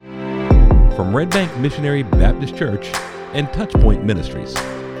from Red Bank Missionary Baptist Church and Touchpoint Ministries.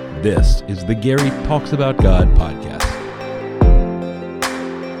 This is the Gary Talks About God podcast.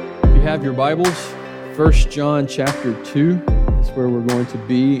 If you have your Bibles, 1 John chapter 2 is where we're going to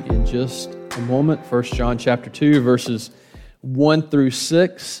be in just a moment. 1 John chapter 2, verses 1 through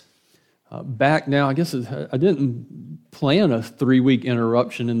 6. Back now, I guess I didn't plan a 3-week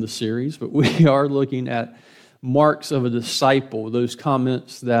interruption in the series, but we are looking at marks of a disciple, those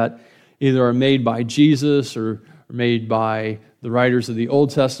comments that either are made by Jesus or made by the writers of the Old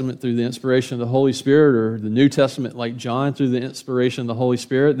Testament through the inspiration of the Holy Spirit, or the New Testament like John through the inspiration of the Holy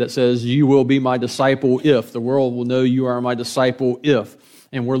Spirit, that says, you will be my disciple if. The world will know you are my disciple if.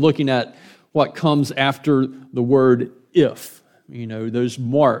 And we're looking at what comes after the word if. You know, those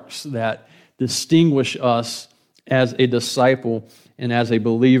marks that distinguish us as a disciple and as a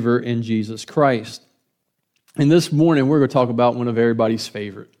believer in Jesus Christ. And this morning, we're going to talk about one of everybody's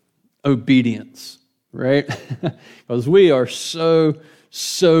favorite, obedience, right? Because we are so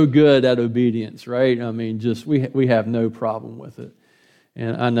good at obedience, right? I mean, just we have no problem with it.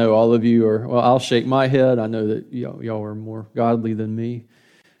 And I know all of you are, well, I'll shake my head. I know that y'all are more godly than me.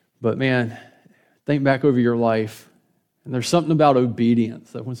 But man, think back over your life. And there's something about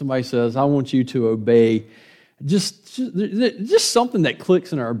obedience that when somebody says, I want you to obey, just something that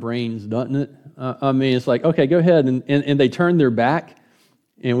clicks in our brains, doesn't it? I mean, it's like, okay, go ahead. And they turn their back,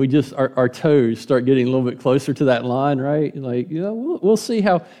 and we just, our toes start getting a little bit closer to that line, right? Like, we'll see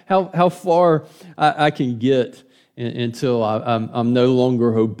how far I can get until I'm no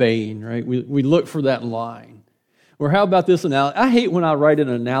longer obeying, right? We look for that line. Or how about this analogy? I hate when I write an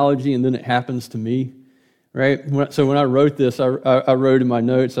analogy and then it happens to me. Right? So when I wrote this, I wrote in my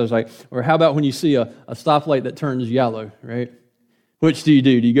notes, I was like, or how about when you see a stoplight that turns yellow, right? Which do? Do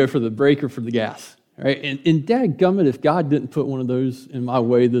you go for the brake or for the gas? Right? And dadgummit, if God didn't put one of those in my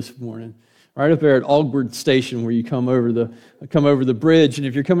way this morning, right up there at Aldward Station where you come over the bridge, and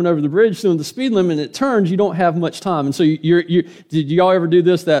if you're coming over the bridge doing the speed limit and it turns, you don't have much time. And so did y'all ever do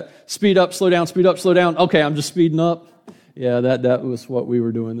this, that speed up, slow down, speed up, slow down? Okay, I'm just speeding up. Yeah, that was what we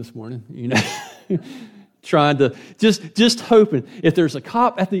were doing this morning, you know. Trying to, just hoping, if there's a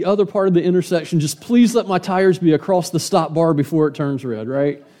cop at the other part of the intersection, just please let my tires be across the stop bar before it turns red,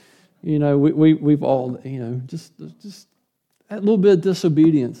 right? You know, we've all, you know, just that little bit of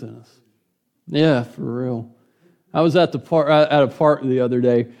disobedience in us. Yeah, for real. I was at a park the other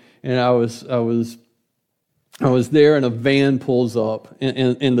day, and I was there, and a van pulls up,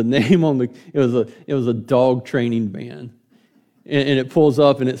 and the name on it was a dog training van, and it pulls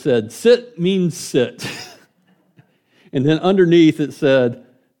up, and it said, "Sit means sit." And then underneath it said,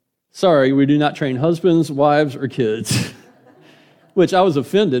 "Sorry, we do not train husbands, wives, or kids." Which I was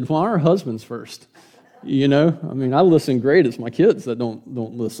offended. Why are husbands first? You know, I mean, I listen great. It's my kids that don't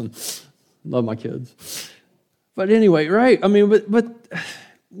listen. Love my kids. But anyway, right? I mean, but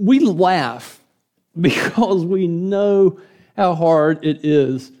we laugh because we know how hard it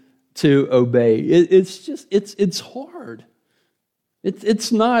is to obey. It's hard.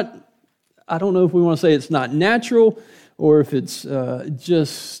 It's not. I don't know if we want to say it's not natural, or if it's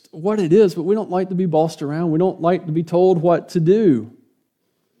just what it is, but we don't like to be bossed around. We don't like to be told what to do.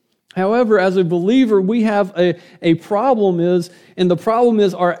 However, as a believer, we have a problem and the problem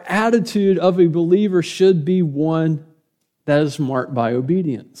is our attitude of a believer should be one that is marked by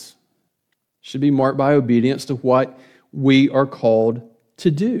obedience. Should be marked by obedience to what we are called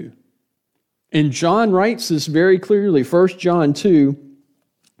to do. And John writes this very clearly, 1 John 2,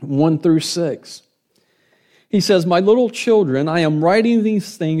 1 through 6. He says, "My little children, I am writing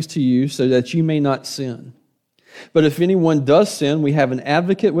these things to you so that you may not sin. But if anyone does sin, we have an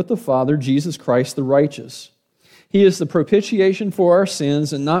advocate with the Father, Jesus Christ the righteous. He is the propitiation for our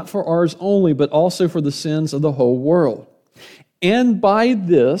sins, and not for ours only, but also for the sins of the whole world. And by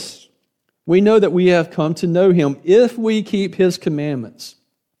this, we know that we have come to know him if we keep his commandments.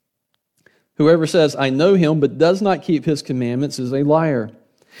 Whoever says, 'I know him,' but does not keep his commandments is a liar.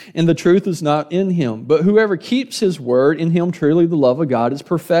 And the truth is not in him. But whoever keeps his word, in him truly the love of God is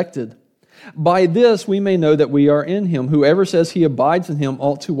perfected. By this we may know that we are in him. Whoever says he abides in him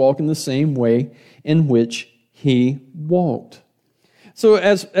ought to walk in the same way in which he walked." So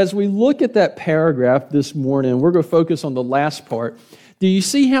as we look at that paragraph this morning, we're going to focus on the last part. Do you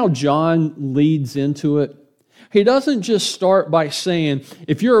see how John leads into it? He doesn't just start by saying,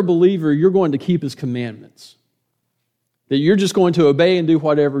 if you're a believer, you're going to keep his commandments. That you're just going to obey and do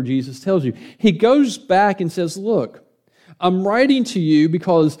whatever Jesus tells you. He goes back and says, look, I'm writing to you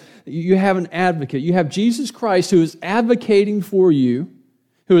because you have an advocate. You have Jesus Christ who is advocating for you,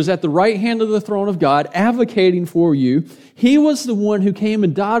 who is at the right hand of the throne of God, advocating for you. He was the one who came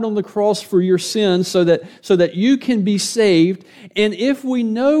and died on the cross for your sins so that you can be saved. And if we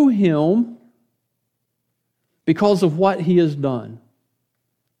know Him because of what He has done,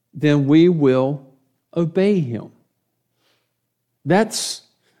 then we will obey Him. That's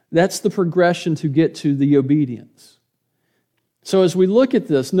the progression to get to the obedience. So as we look at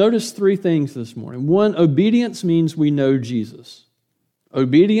this, notice three things this morning. One, obedience means we know Jesus.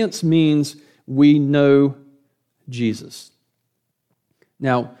 Obedience means we know Jesus.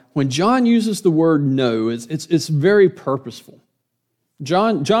 Now, when John uses the word know, it's very purposeful.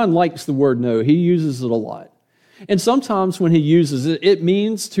 John likes the word know. He uses it a lot. And sometimes when he uses it, it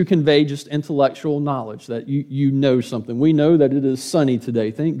means to convey just intellectual knowledge, that you know something. We know that it is sunny today,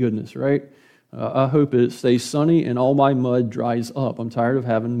 thank goodness, right? I hope it stays sunny and all my mud dries up. I'm tired of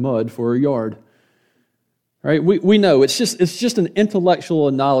having mud for a yard. Right? We know it's just an intellectual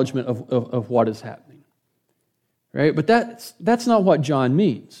acknowledgement of what is happening. Right? But that's not what John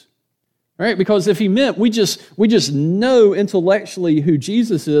means. Right? Because if he meant we just know intellectually who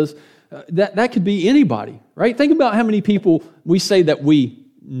Jesus is, that could be anybody. Right? Think about how many people we say that we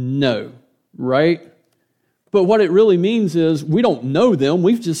know. Right? But what it really means is we don't know them.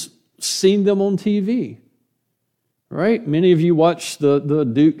 We've just seen them on TV. Right? Many of you watched the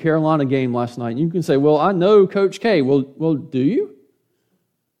Duke-Carolina game last night. You can say, well, I know Coach K. Well, do you?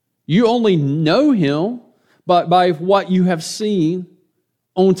 You only know him by what you have seen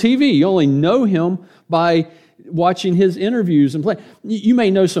on TV. You only know him by watching his interviews and play. You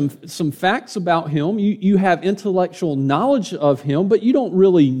may know some facts about him. You have intellectual knowledge of him, but you don't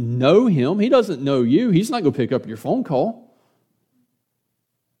really know him. He doesn't know you. He's not going to pick up your phone call.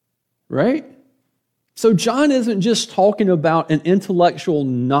 Right? So John isn't just talking about an intellectual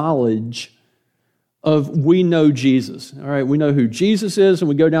knowledge of we know Jesus. All right, we know who Jesus is, and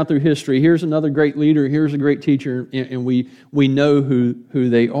we go down through history. Here's another great leader. Here's a great teacher, and we know who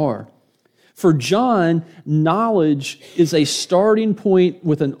they are. For John, knowledge is a starting point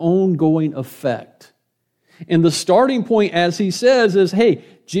with an ongoing effect. And the starting point, as he says, is, hey,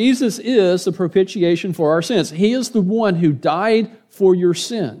 Jesus is the propitiation for our sins. He is the one who died for your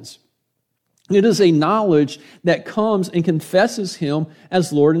sins. It is a knowledge that comes and confesses Him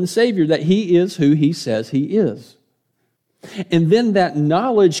as Lord and Savior, that He is who He says He is. And then that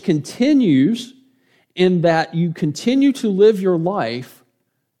knowledge continues in that you continue to live your life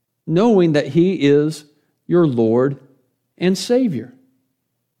knowing that He is your Lord and Savior.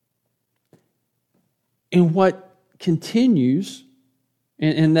 And what continues,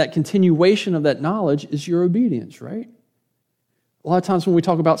 and that continuation of that knowledge is your obedience, right? A lot of times when we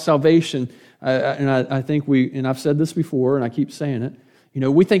talk about salvation, I think and I've said this before, and I keep saying it,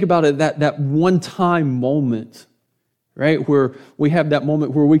 we think about it that one-time moment, right? Where we have that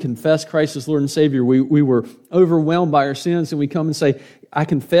moment where we confess Christ as Lord and Savior. We were overwhelmed by our sins, and we come and say, I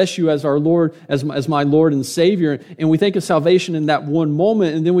confess you as our Lord, as my Lord and Savior. And we think of salvation in that one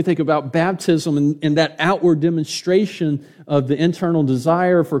moment, and then we think about baptism and that outward demonstration of the internal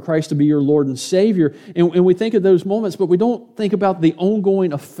desire for Christ to be your Lord and Savior. And we think of those moments, but we don't think about the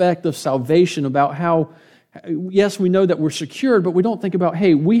ongoing effect of salvation, about how, yes, we know that we're secured, but we don't think about,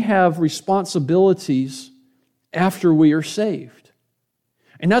 hey, we have responsibilities after we are saved.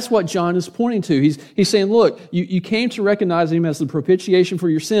 And that's what John is pointing to. He's saying, look, you came to recognize Him as the propitiation for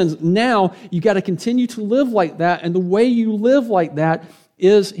your sins. Now, you got to continue to live like that. And the way you live like that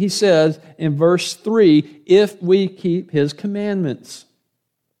is, he says in verse 3, if we keep His commandments.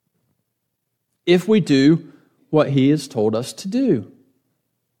 If we do what He has told us to do.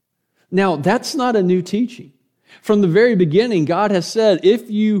 Now, that's not a new teaching. From the very beginning, God has said, if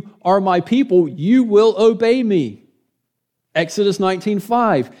you are my people, you will obey me. Exodus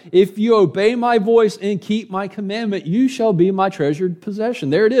 19:5, if you obey my voice and keep my commandment, you shall be my treasured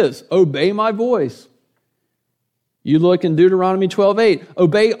possession. There it is. Obey my voice. You look in Deuteronomy 12:8,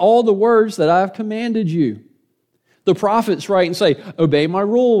 obey all the words that I have commanded you. The prophets write and say, obey my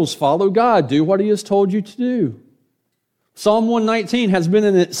rules, follow God, do what He has told you to do. Psalm 119 has been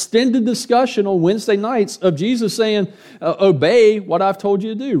an extended discussion on Wednesday nights of Jesus saying, obey what I've told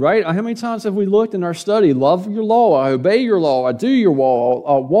you to do, right? How many times have we looked in our study, love your law, I obey your law, I do your law,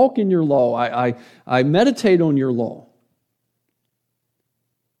 I'll walk in your law, I meditate on your law.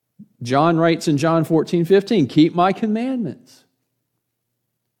 John writes in John 14:15, keep my commandments.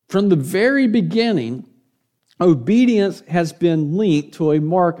 From the very beginning, obedience has been linked to a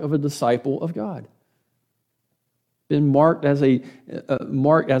mark of a disciple of God. Been marked as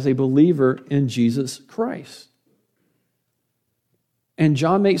a believer in Jesus Christ. And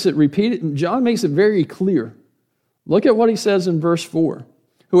John makes it very clear. Look at what he says in verse 4.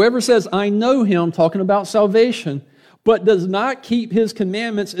 Whoever says, I know him, talking about salvation, but does not keep his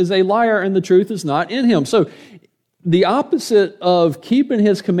commandments is a liar, and the truth is not in him. So the opposite of keeping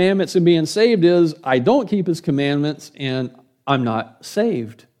his commandments and being saved is I don't keep his commandments and I'm not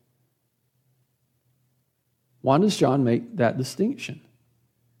saved. Why does John make that distinction?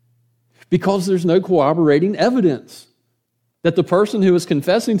 Because there's no corroborating evidence that the person who is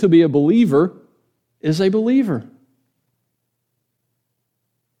confessing to be a believer is a believer.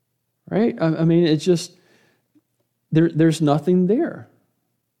 Right? I mean, it's just, there's nothing there.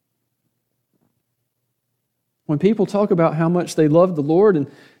 When people talk about how much they love the Lord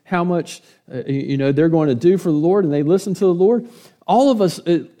and how much they're going to do for the Lord and they listen to the Lord, all of us,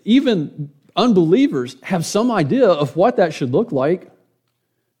 even unbelievers, have some idea of what that should look like,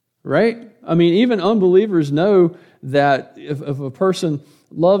 right? I mean, even unbelievers know that if a person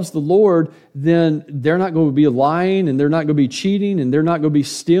loves the Lord, then they're not going to be lying, and they're not going to be cheating, and they're not going to be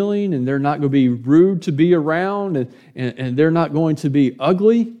stealing, and they're not going to be rude to be around, and they're not going to be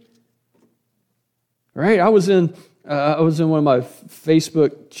ugly. Right? I was in one of my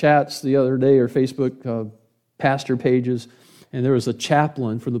Facebook chats the other day, or Facebook pastor pages, and there was a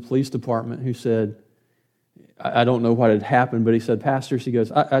chaplain for the police department who said, I don't know what had happened, but he said, Pastors, he goes,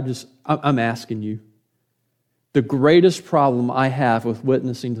 I'm asking you. The greatest problem I have with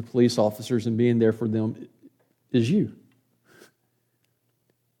witnessing to police officers and being there for them is you.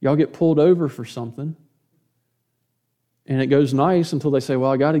 Y'all get pulled over for something, and it goes nice until they say, well,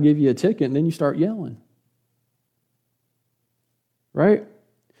 I got to give you a ticket, and then you start yelling. Right?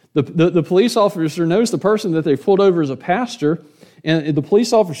 The police officer knows the person that they've pulled over as a pastor, and the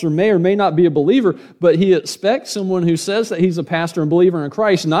police officer may or may not be a believer, but he expects someone who says that he's a pastor and believer in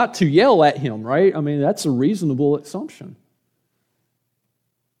Christ not to yell at him, right? I mean, that's a reasonable assumption.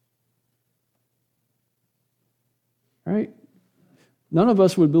 Right? None of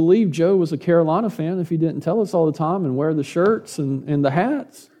us would believe Joe was a Carolina fan if he didn't tell us all the time and wear the shirts and the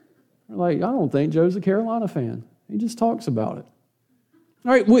hats. We're like, I don't think Joe's a Carolina fan. He just talks about it.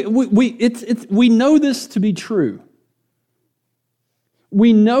 All right, we know this to be true.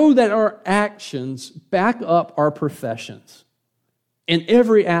 We know that our actions back up our professions in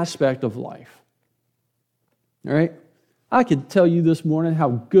every aspect of life. All right? I could tell you this morning how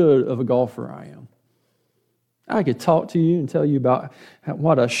good of a golfer I am. I could talk to you and tell you about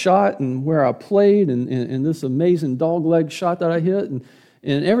what I shot and where I played and this amazing dogleg shot that I hit. And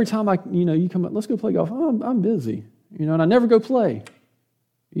every time you come up, let's go play golf. Oh, I'm busy, and I never go play.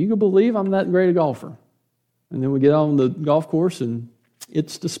 You can believe I'm that great a golfer. And then we get on the golf course and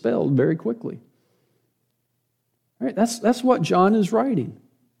it's dispelled very quickly. All right, that's what John is writing.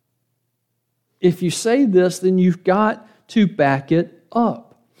 If you say this, then you've got to back it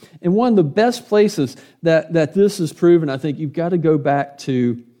up. And one of the best places that this is proven, I think you've got to go back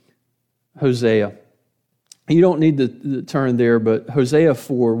to Hosea. You don't need to turn there, but Hosea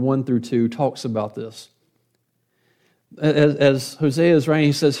 4, 1 through 2 talks about this. As Hosea is writing,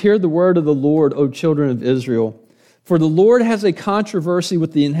 he says, hear the word of the Lord, O children of Israel. For the Lord has a controversy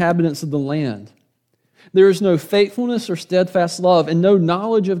with the inhabitants of the land. There is no faithfulness or steadfast love and no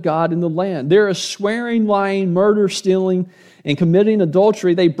knowledge of God in the land. There is swearing, lying, murder, stealing, and committing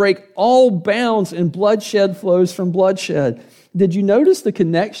adultery. They break all bounds and bloodshed flows from bloodshed. Did you notice the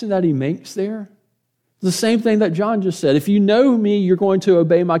connection that he makes there? The same thing that John just said. If you know me, you're going to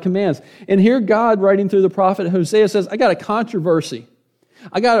obey my commands. And here God, writing through the prophet Hosea, says, I got a controversy.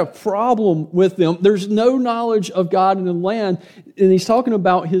 I got a problem with them. There's no knowledge of God in the land. And he's talking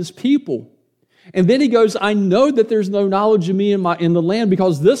about his people. And then he goes, I know that there's no knowledge of me in the land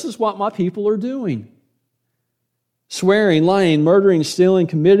because this is what my people are doing. Swearing, lying, murdering, stealing,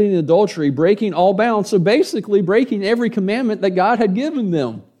 committing adultery, breaking all bounds. So basically breaking every commandment that God had given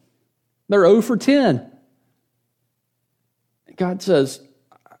them. They're 0 for 10. God says,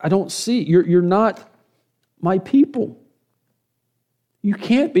 I don't see, you're not my people. You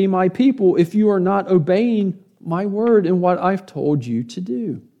can't be my people if you are not obeying my word and what I've told you to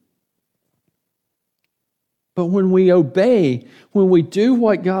do. But when we obey, when we do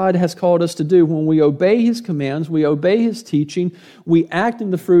what God has called us to do, when we obey His commands, we obey His teaching, we act in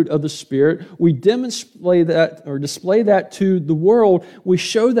the fruit of the Spirit, we display that to the world, we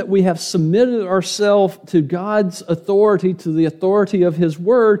show that we have submitted ourselves to God's authority, to the authority of His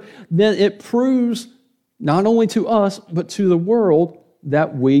Word, then it proves not only to us, but to the world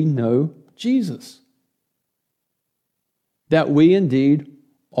that we know Jesus. That we indeed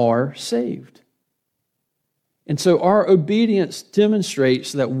are saved. And so our obedience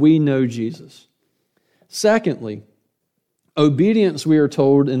demonstrates that we know Jesus. Secondly, obedience, we are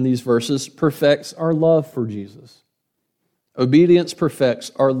told in these verses, perfects our love for Jesus. Obedience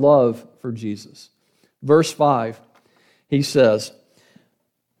perfects our love for Jesus. Verse 5, he says,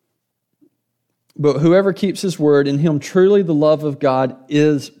 but whoever keeps his word, in him truly the love of God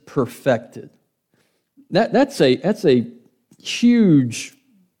is perfected. That's a huge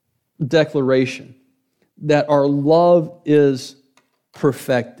declaration that our love is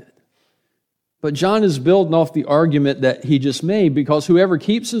perfected. But John is building off the argument that he just made, because whoever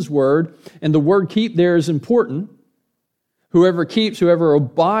keeps his word, and the word keep there is important, whoever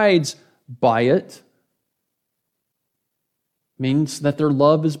abides by it, means that their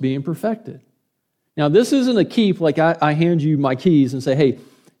love is being perfected. Now, this isn't a keep like I hand you my keys and say, hey,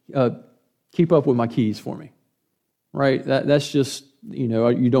 keep up with my keys for me, right? That's just, you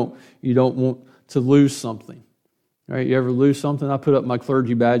don't want to lose something, right? You ever lose something? I put up my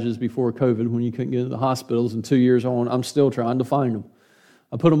clergy badges before COVID when you couldn't get into the hospitals, and 2 years on, I'm still trying to find them.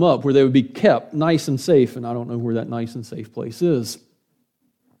 I put them up where they would be kept nice and safe, and I don't know where that nice and safe place is,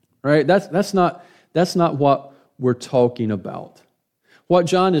 right? That's not what we're talking about. What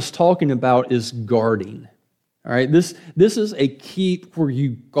John is talking about is guarding. All right, this is a keep where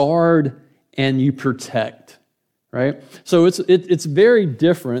you guard and you protect. Right, so it's very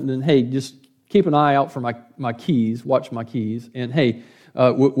different than, hey, just keep an eye out for my keys, watch my keys, and hey,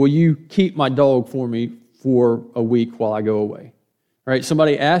 will you keep my dog for me for a week while I go away? Right?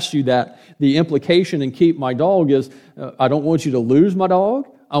 Somebody asked you that. The implication in keep my dog is, I don't want you to lose my dog.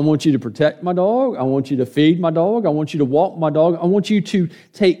 I want you to protect my dog. I want you to feed my dog. I want you to walk my dog. I want you to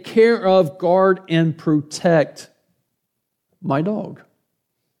take care of, guard, and protect my dog.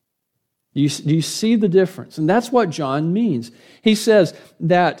 Do you see the difference? And that's what John means. He says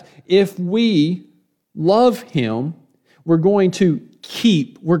that if we love him, we're going to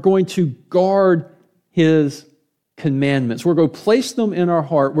guard his commandments. We're going to place them in our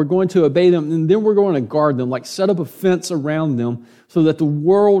heart. We're going to obey them, and then we're going to guard them, like set up a fence around them so that the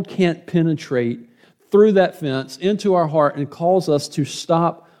world can't penetrate through that fence into our heart and cause us to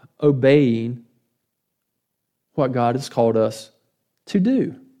stop obeying what God has called us to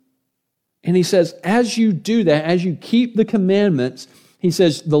do. And he says, as you do that, as you keep the commandments, he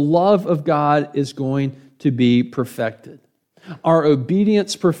says, the love of God is going to be perfected. Our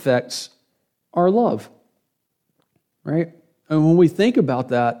obedience perfects our love. Right? And when we think about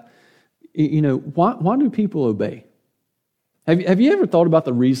that, why do people obey? Have you ever thought about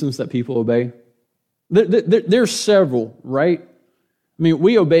the reasons that people obey? There's several, right? I mean,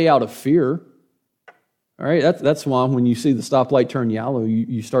 we obey out of fear. All right, that's why when you see the stoplight turn yellow,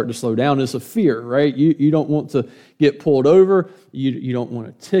 you start to slow down. It's a fear, right? You don't want to get pulled over. You don't want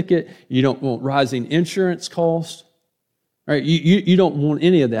a ticket. You don't want rising insurance costs. Right? You don't want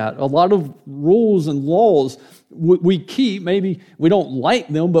any of that. A lot of rules and laws we keep, maybe we don't like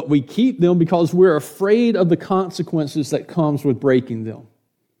them, but we keep them because we're afraid of the consequences that comes with breaking them.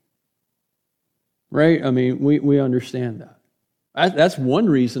 Right? I mean, we understand that. That's one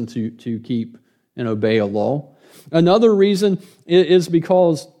reason to keep and obey a law. Another reason is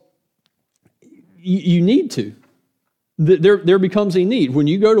because you need to. There becomes a need. When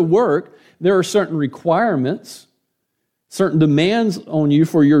you go to work, there are certain requirements, certain demands on you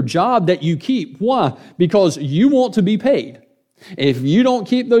for your job that you keep. Why? Because you want to be paid. If you don't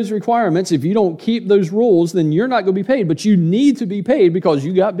keep those requirements, if you don't keep those rules, then you're not going to be paid. But you need to be paid because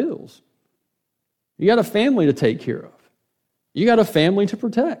you got bills. You got a family to take care of. You got a family to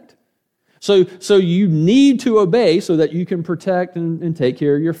protect. So you need to obey so that you can protect and take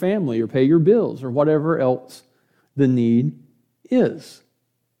care of your family or pay your bills or whatever else the need is.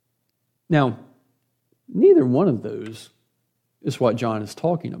 Now, neither one of those is what John is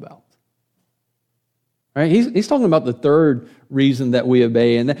talking about. Right? He's talking about the third reason that we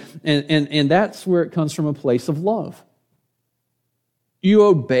obey, and that's where it comes from a place of love. You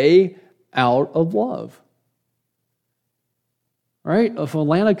obey out of love. Right? If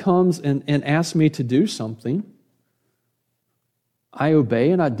Alana comes and asks me to do something, I obey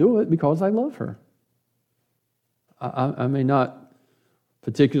and I do it because I love her. I may not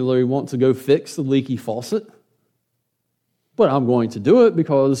particularly want to go fix the leaky faucet, but I'm going to do it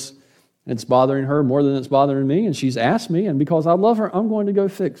because it's bothering her more than it's bothering me, and she's asked me, and because I love her, I'm going to go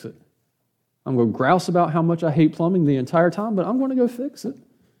fix it. I'm going to grouse about how much I hate plumbing the entire time, but I'm going to go fix it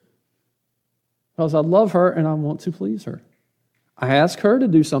because I love her and I want to please her. I ask her to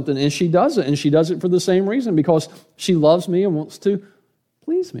do something, and she does it, and she does it for the same reason, because she loves me and wants to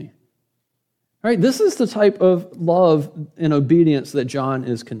please me. All right, this is the type of love and obedience that John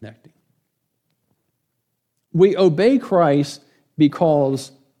is connecting. We obey Christ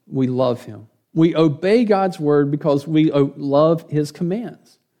because we love him. We obey God's word because we love his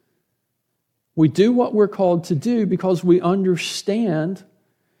commands. We do what we're called to do because we understand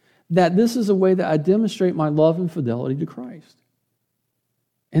that this is a way that I demonstrate my love and fidelity to Christ.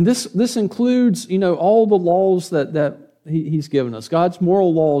 And this includes, all the laws that He's given us. God's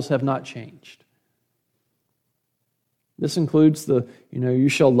moral laws have not changed. This includes you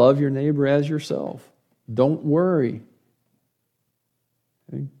shall love your neighbor as yourself. Don't worry.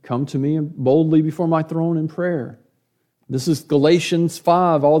 Come to me boldly before my throne in prayer. This is Galatians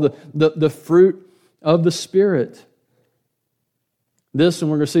 5, all the fruit of the Spirit. This,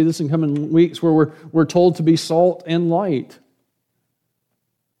 and we're going to see this in coming weeks, where we're told to be salt and light.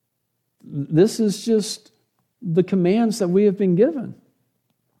 This is just the commands that we have been given.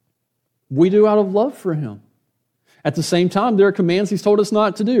 We do out of love for Him. At the same time, there are commands He's told us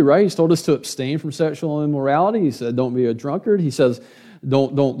not to do, right? He's told us to abstain from sexual immorality. He said, don't be a drunkard. He says,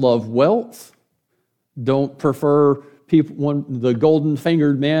 don't love wealth. Don't prefer the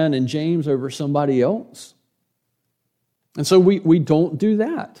golden-fingered man in James over somebody else. And so we don't do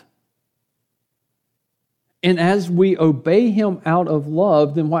that. And as we obey Him out of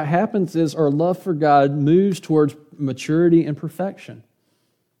love, then what happens is our love for God moves towards maturity and perfection.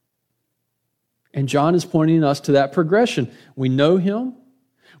 And John is pointing us to that progression. We know Him.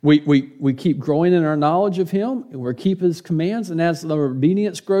 We keep growing in our knowledge of Him. And we keep His commands. And as our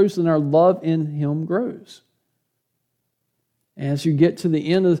obedience grows, then our love in Him grows. As you get to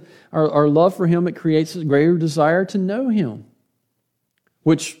the end of our love for Him, it creates a greater desire to know Him,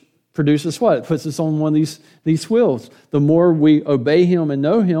 which produces what? It puts us on one of these wheels. The more we obey Him and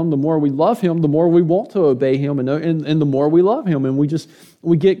know Him, the more we love Him, the more we want to obey Him and know, and the more we love Him. And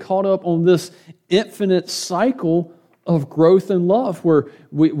we get caught up on this infinite cycle of growth and love where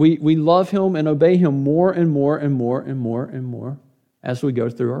we love Him and obey Him more and more and more and more and more as we go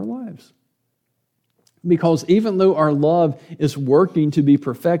through our lives. Because even though our love is working to be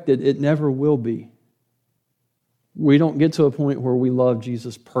perfected, it never will be. We don't get to a point where we love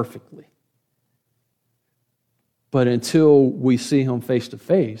Jesus perfectly. But until we see Him face to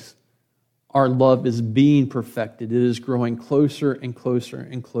face, our love is being perfected. It is growing closer and closer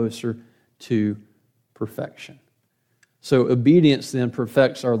and closer to perfection. So obedience then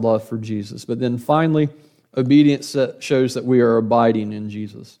perfects our love for Jesus. But then finally, obedience shows that we are abiding in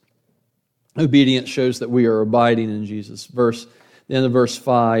Jesus. Obedience shows that we are abiding in Jesus. The end of verse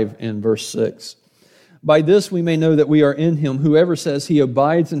 5 and verse 6. By this we may know that we are in Him. Whoever says he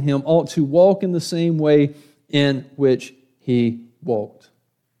abides in Him ought to walk in the same way in which He walked.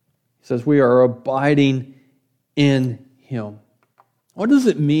 He says we are abiding in Him. What does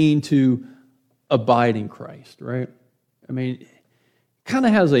it mean to abide in Christ, right? I mean, it kind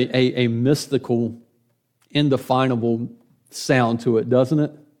of has a mystical, indefinable sound to it, doesn't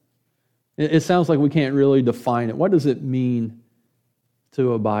it? It sounds like we can't really define it. What does it mean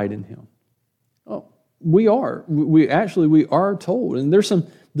to abide in Him? Oh, we are. We are told. And there's some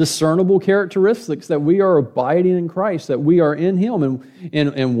discernible characteristics that we are abiding in Christ, that we are in Him.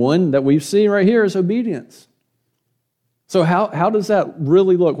 And one that we've seen right here is obedience. So how does that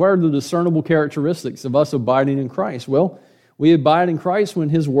really look? What are the discernible characteristics of us abiding in Christ? Well, we abide in Christ when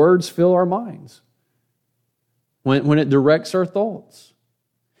His words fill our minds, when it directs our thoughts.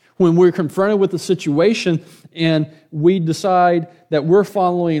 When we're confronted with a situation and we decide that we're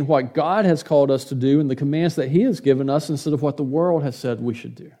following what God has called us to do and the commands that He has given us instead of what the world has said we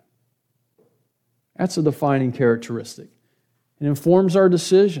should do. That's a defining characteristic. It informs our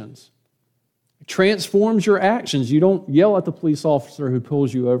decisions. It transforms your actions. You don't yell at the police officer who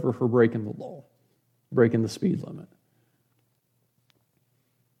pulls you over for breaking the law, breaking the speed limit.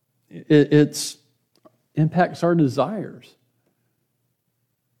 It impacts our desires.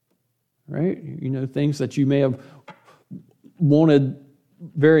 Right? Things that you may have wanted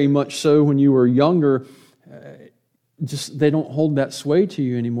very much so when you were younger, just they don't hold that sway to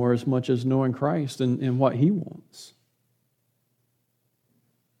you anymore as much as knowing Christ and what He wants.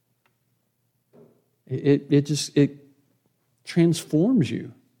 It transforms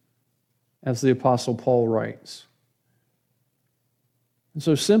you, as the Apostle Paul writes. And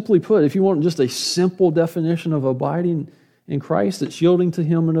so simply put, if you want just a simple definition of abiding in Christ, it's yielding to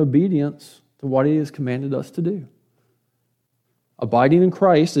Him in obedience to what He has commanded us to do. Abiding in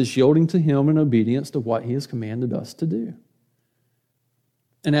Christ is yielding to Him in obedience to what He has commanded us to do.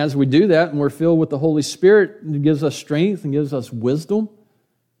 And as we do that, and we're filled with the Holy Spirit, it gives us strength and gives us wisdom,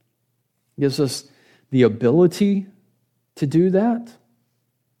 gives us the ability to do that.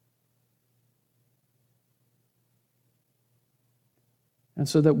 And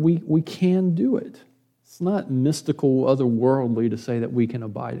so that we can do it. It's not mystical, otherworldly to say that we can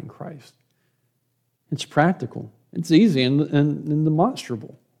abide in Christ. It's practical. It's easy and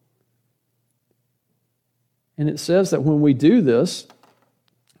demonstrable. And it says that when we do this,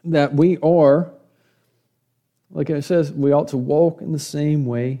 that we are, like it says, we ought to walk in the same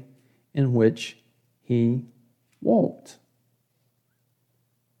way in which he walked.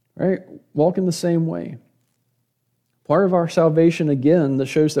 Right? Walk in the same way. Part of our salvation, again, that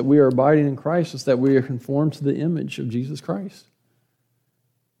shows that we are abiding in Christ is that we are conformed to the image of Jesus Christ.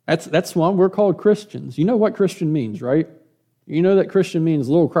 That's why we're called Christians. You know what Christian means, right? You know that Christian means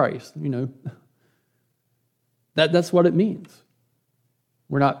little Christ, you know. That's what it means.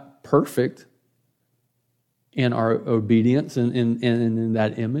 We're not perfect in our obedience and in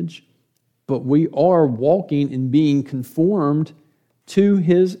that image, but we are walking and being conformed to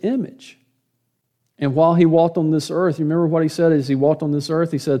his image. And while he walked on this earth, you remember what he said as he walked on this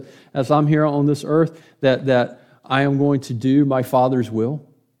earth? He said, as I'm here on this earth, that I am going to do my Father's will.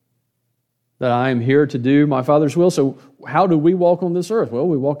 That I am here to do my Father's will. So how do we walk on this earth? Well,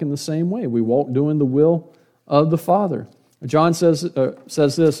 we walk in the same way. We walk doing the will of the Father. John says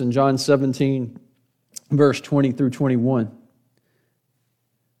this in John 17, verse 20 through 21.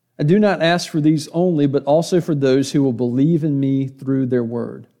 I do not ask for these only, but also for those who will believe in me through their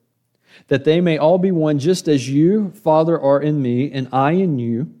word, that they may all be one, just as you, Father, are in me, and I in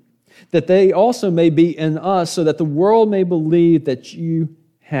you, that they also may be in us, so that the world may believe that you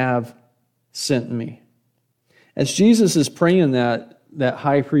have sent me. As Jesus is praying that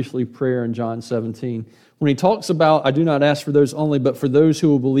high priestly prayer in John 17, when he talks about, I do not ask for those only, but for those who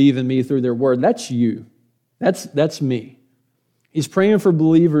will believe in me through their word, that's you. That's me. He's praying for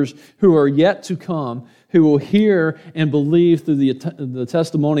believers who are yet to come, who will hear and believe through the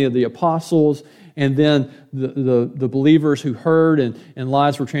testimony of the apostles, and then the believers who heard and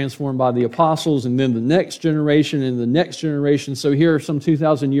lives were transformed by the apostles, and then the next generation and the next generation. So here, some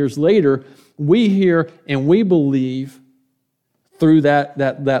 2,000 years later, we hear and we believe through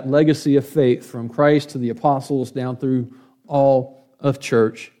that legacy of faith from Christ to the apostles down through all of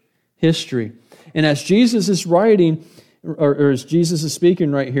church history. And as Jesus is writing, or as Jesus is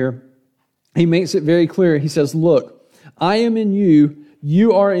speaking right here, he makes it very clear. He says, look, I am in you,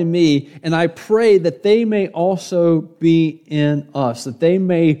 you are in me, and I pray that they may also be in us, that they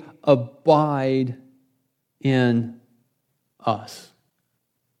may abide in us.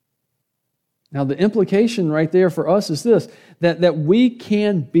 Now, the implication right there for us is this, that we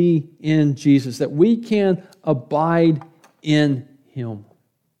can be in Jesus, that we can abide in him.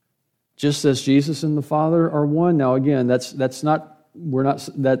 Just as Jesus and the Father are one. Now, again, there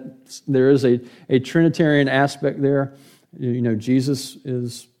is a Trinitarian aspect there. You know, Jesus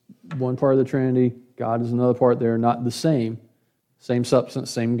is one part of the Trinity, God is another part. They're not the same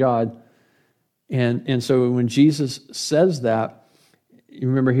substance, same God. And so when Jesus says that, you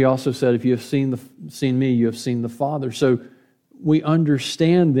remember he also said, if you have seen me, you have seen the Father. So we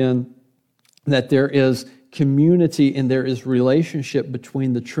understand then that there is community and there is relationship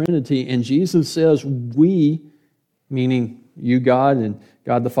between the Trinity. And Jesus says we, meaning you, God, and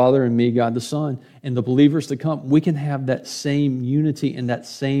God the Father, and me, God the Son, and the believers to come, we can have that same unity and that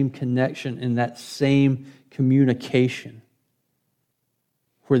same connection and that same communication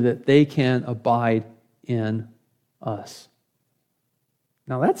where that they can abide in us.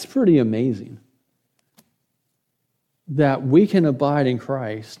 Now that's pretty amazing that we can abide in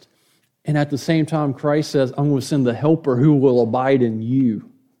Christ, and at the same time Christ says, I'm going to send the helper who will abide in you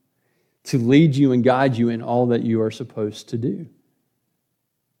to lead you and guide you in all that you are supposed to do.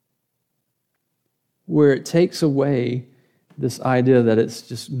 Where it takes away this idea that it's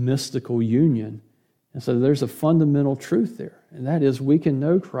just mystical union. And so there's a fundamental truth there, and that is we can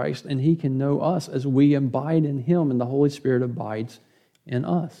know Christ and he can know us as we abide in him and the Holy Spirit abides in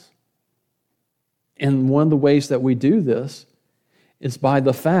us. And one of the ways that we do this is by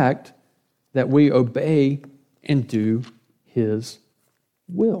the fact that we obey and do his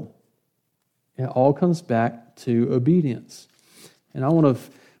will. It all comes back to obedience. And I want to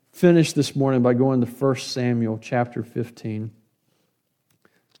finish this morning by going to 1 Samuel chapter 15.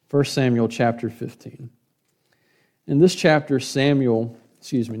 1 Samuel chapter 15. In this chapter, Saul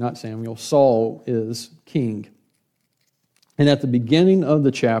is king. And at the beginning of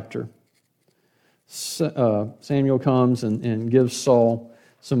the chapter, Samuel comes and gives Saul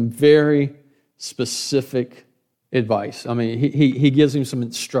some very specific advice. I mean, he gives him some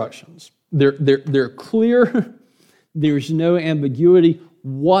instructions. They're clear. There's no ambiguity.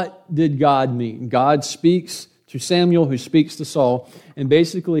 What did God mean? God speaks to Samuel, who speaks to Saul, and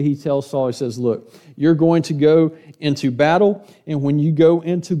basically he tells Saul, he says, look, you're going to go into battle, and when you go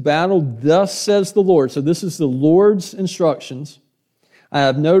into battle, thus says the Lord. So this is the Lord's instructions. I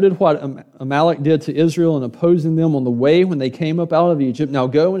have noted what Amalek did to Israel in opposing them on the way when they came up out of Egypt. Now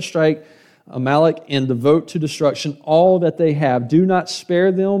go and strike Amalek and devote to destruction all that they have. Do not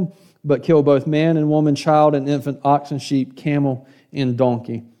spare them, but kill both man and woman, child and infant, ox and sheep, camel and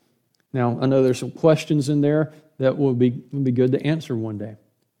donkey. Now, I know there's some questions in there that will be good to answer one day.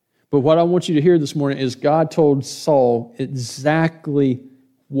 But what I want you to hear this morning is God told Saul exactly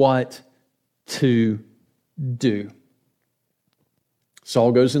what to do.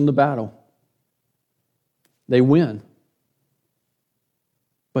 Saul goes into battle. They win.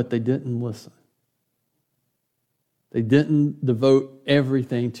 But they didn't listen. They didn't devote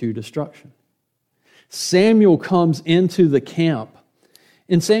everything to destruction. Samuel comes into the camp,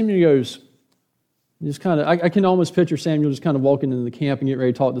 and Samuel goes, just kind of, I can almost picture Samuel just kind of walking into the camp and getting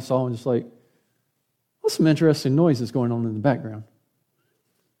ready to talk to Saul and just like, what's some interesting noises going on in the background?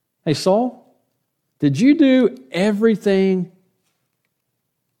 Hey, Saul, did you do everything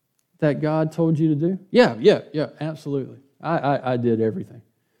that God told you to do? Yeah, absolutely. I did everything.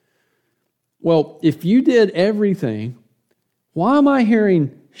 Well, if you did everything, why am I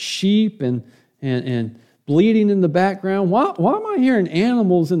hearing sheep and bleeding in the background? Why am I hearing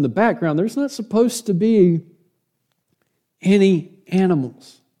animals in the background? There's not supposed to be any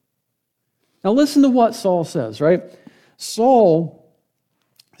animals. Now listen to what Saul says, right? Saul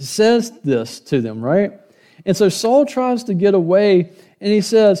says this to them, right? And so Saul tries to get away, and he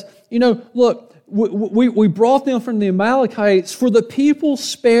says, look, we brought them from the Amalekites, for the people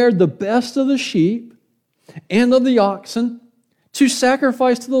spared the best of the sheep and of the oxen to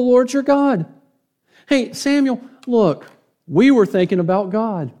sacrifice to the Lord your God. Hey, Samuel, look, we were thinking about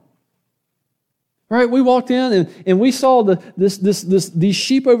God. Right? We walked in and we saw these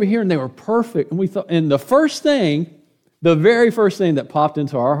sheep over here, and they were perfect. And we thought, and the very first thing that popped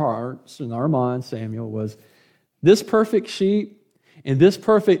into our hearts and our minds, Samuel, was this perfect sheep and this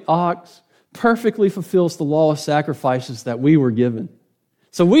perfect ox perfectly fulfills the law of sacrifices that we were given.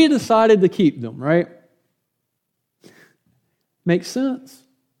 So we decided to keep them, right? Makes sense.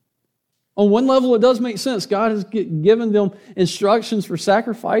 On one level, it does make sense. God has given them instructions for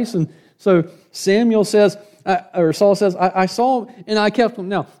sacrifice, and so Saul says, I saw them and I kept them.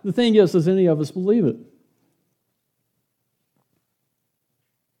 Now, the thing is, does any of us believe it?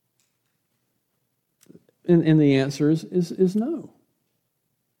 And the answer is no.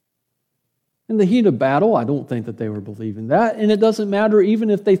 In the heat of battle, I don't think that they were believing that. And it doesn't matter even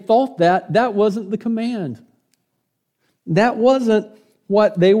if they thought that. That wasn't the command. That wasn't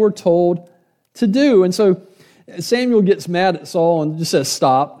what they were told to do. And so Samuel gets mad at Saul and just says,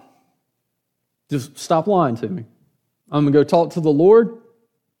 stop. Just stop lying to me. I'm going to go talk to the Lord,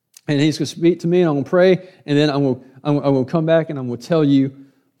 and He's going to speak to me, and I'm going to pray, and then I'm going to come back and I'm going to tell you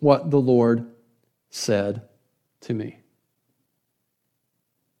what the Lord said to me.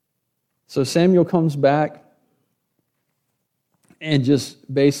 So Samuel comes back and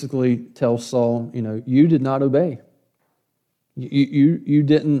just basically tells Saul, you did not obey. You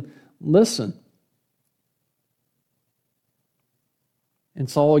didn't listen. And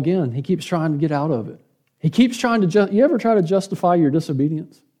Saul, again, he keeps trying to get out of it. He keeps trying to, you ever try to justify your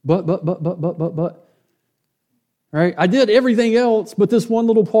disobedience? But. Right? I did everything else but this one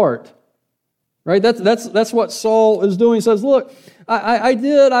little part. Right? That's what Saul is doing. He says, look, I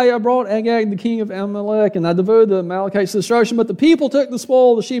brought Agag, the king of Amalek, and I devoted the Amalekites to destruction, but the people took the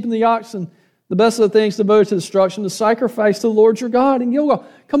spoil, the sheep and the oxen, the best of the things devoted to destruction, to sacrifice to the Lord your God in Gilgal.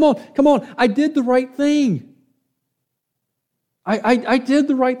 Come on. I did the right thing. I did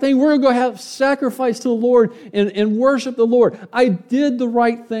the right thing. We're going to go have sacrifice to the Lord and worship the Lord. I did the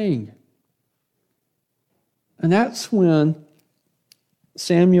right thing. And that's when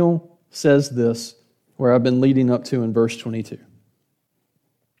Samuel says this, where I've been leading up to in verse 22.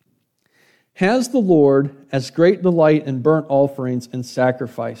 Has the Lord as great delight in burnt offerings and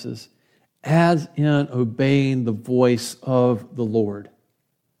sacrifices as in obeying the voice of the Lord?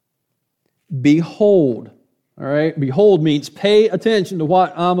 Behold, all right? Behold means pay attention to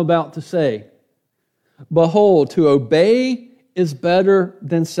what I'm about to say. Behold, to obey is better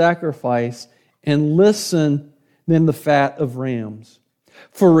than sacrifice, and listen than the fat of rams.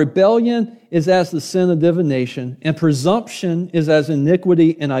 For rebellion is as the sin of divination, and presumption is as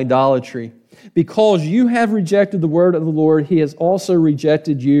iniquity and idolatry. Because you have rejected the word of the Lord, He has also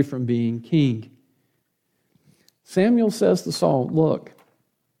rejected you from being king. Samuel says to Saul, look,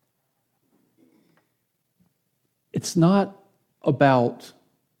 it's not about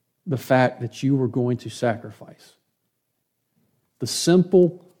the fact that you were going to sacrifice. The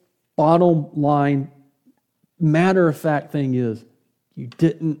simple, bottom line, matter-of-fact thing is, you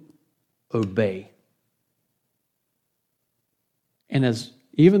didn't obey. And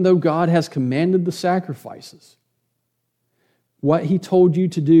even though God has commanded the sacrifices, What he told you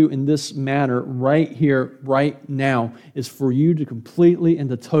to do in this matter right here, right now, is for you to completely and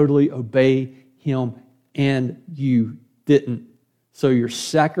to totally obey him, and you didn't. So your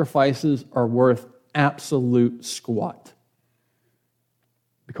sacrifices are worth absolute squat.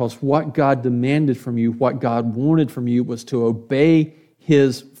 Because what God demanded from you, what God wanted from you, was to obey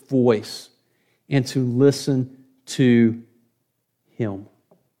his voice and to listen to him.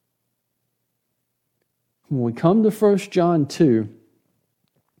 When we come to 1 John 2,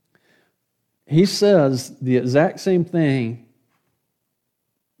 he says the exact same thing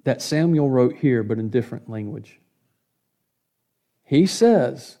that Samuel wrote here, but in different language. He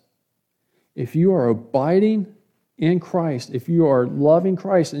says, if you are abiding in Christ, if you are loving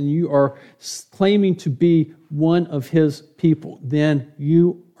Christ and you are claiming to be one of his people, then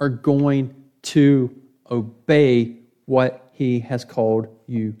you are going to obey what he has called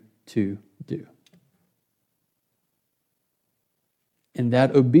you to do. And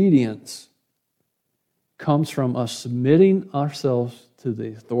that obedience comes from us submitting ourselves to the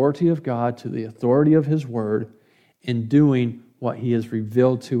authority of God, to the authority of his word, and doing what he has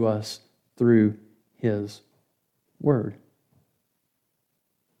revealed to us through his word.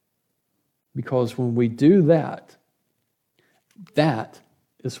 Because when we do that, that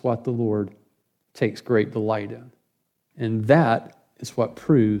is what the Lord takes great delight in. And that is what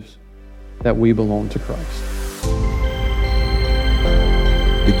proves that we belong to Christ.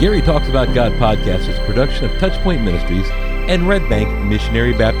 The Gary Talks About God podcast is a production of Touchpoint Ministries and Red Bank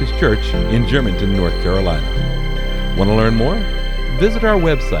Missionary Baptist Church in Germantown, North Carolina. Want to learn more? Visit our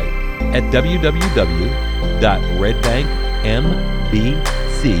website at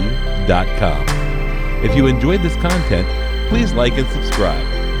www.redbankmbc.com. If you enjoyed this content, please like and subscribe.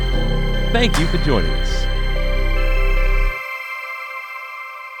 Thank you for joining us.